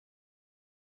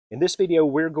In this video,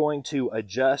 we're going to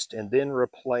adjust and then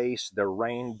replace the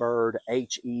Rainbird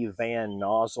HE Van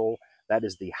nozzle. That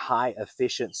is the high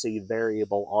efficiency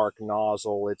variable arc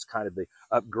nozzle. It's kind of the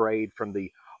upgrade from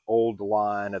the old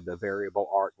line of the variable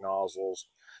arc nozzles.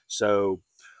 So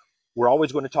we're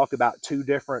always going to talk about two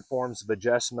different forms of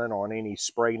adjustment on any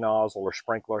spray nozzle or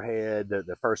sprinkler head.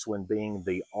 The first one being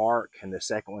the arc and the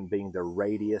second one being the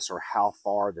radius, or how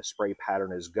far the spray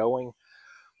pattern is going.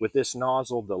 With this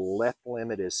nozzle, the left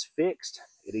limit is fixed.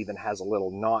 It even has a little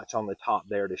notch on the top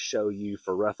there to show you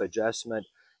for rough adjustment.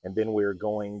 And then we're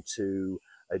going to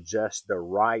adjust the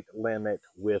right limit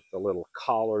with the little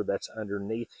collar that's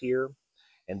underneath here.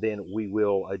 And then we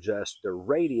will adjust the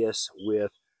radius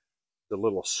with the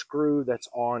little screw that's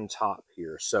on top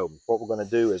here. So what we're going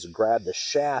to do is grab the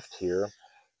shaft here.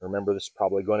 Remember, this is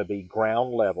probably going to be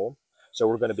ground level. So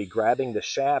we're going to be grabbing the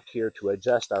shaft here to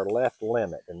adjust our left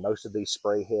limit. And most of these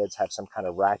spray heads have some kind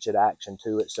of ratchet action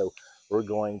to it. So we're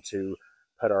going to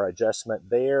put our adjustment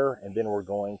there, and then we're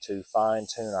going to fine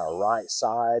tune our right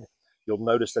side. You'll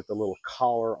notice that the little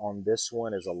collar on this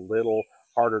one is a little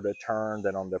harder to turn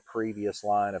than on the previous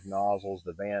line of nozzles,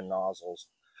 the Van nozzles.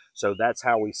 So that's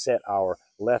how we set our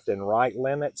left and right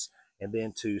limits. And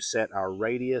then to set our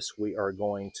radius, we are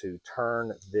going to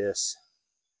turn this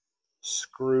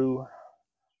screw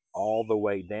all the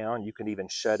way down. You can even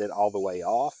shut it all the way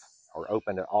off or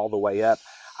open it all the way up.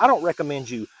 I don't recommend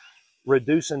you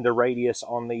reducing the radius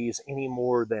on these any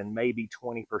more than maybe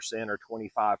 20% or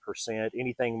 25%.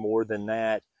 Anything more than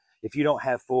that, if you don't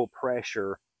have full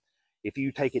pressure, if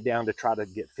you take it down to try to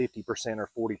get 50% or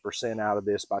 40% out of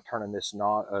this by turning this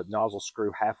nozzle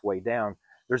screw halfway down,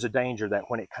 there's a danger that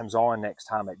when it comes on next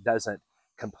time, it doesn't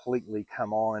completely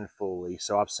come on fully.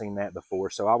 So I've seen that before.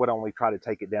 So I would only try to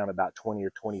take it down about 20 or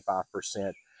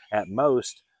 25% at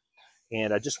most.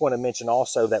 And I just want to mention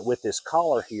also that with this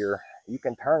collar here, you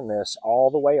can turn this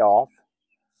all the way off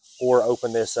or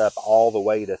open this up all the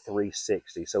way to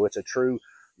 360. So it's a true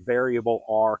variable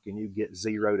arc, and you get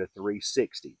 0 to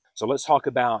 360. So let's talk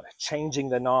about changing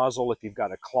the nozzle. If you've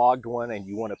got a clogged one and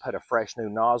you want to put a fresh new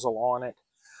nozzle on it,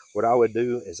 what I would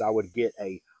do is I would get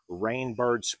a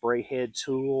Rainbird spray head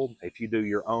tool. If you do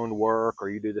your own work or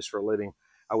you do this for a living,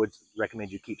 I would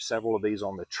recommend you keep several of these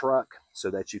on the truck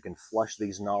so that you can flush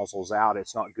these nozzles out.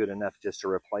 It's not good enough just to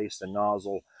replace the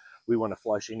nozzle. We want to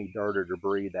flush any dirt or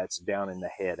debris that's down in the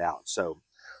head out. So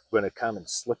we're going to come and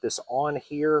slip this on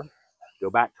here, go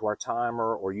back to our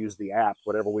timer or use the app,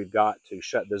 whatever we've got, to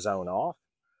shut the zone off.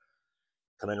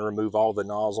 Come and remove all the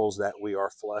nozzles that we are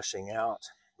flushing out.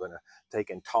 I'm going to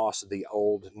take and toss the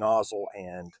old nozzle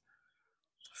and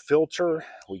filter.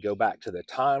 We go back to the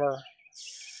timer,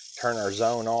 turn our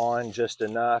zone on just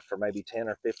enough for maybe 10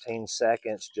 or 15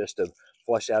 seconds just to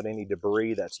flush out any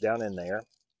debris that's down in there.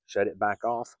 Shut it back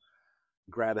off.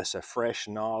 Grab us a fresh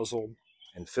nozzle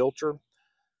and filter.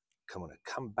 I'm going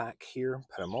to come back here,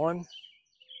 put them on.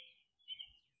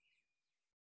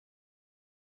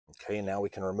 Okay, now we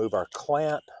can remove our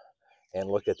clamp and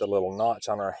look at the little notch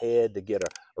on our head to get a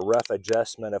rough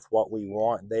adjustment of what we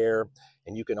want there.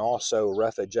 And you can also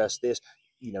rough adjust this.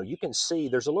 You know, you can see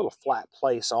there's a little flat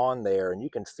place on there, and you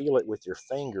can feel it with your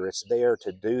finger. It's there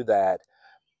to do that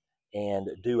and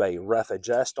do a rough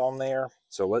adjust on there.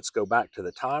 So let's go back to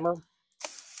the timer,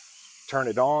 turn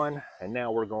it on, and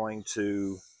now we're going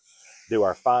to do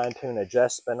our fine-tune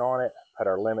adjustment on it, put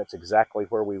our limits exactly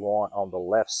where we want on the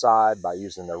left side by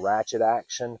using the ratchet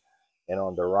action, and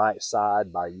on the right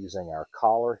side by using our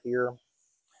collar here.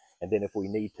 And then if we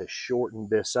need to shorten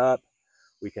this up,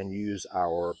 we can use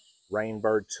our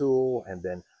Rainbird tool and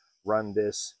then run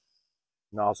this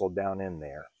nozzle down in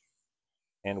there.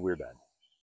 And we're done.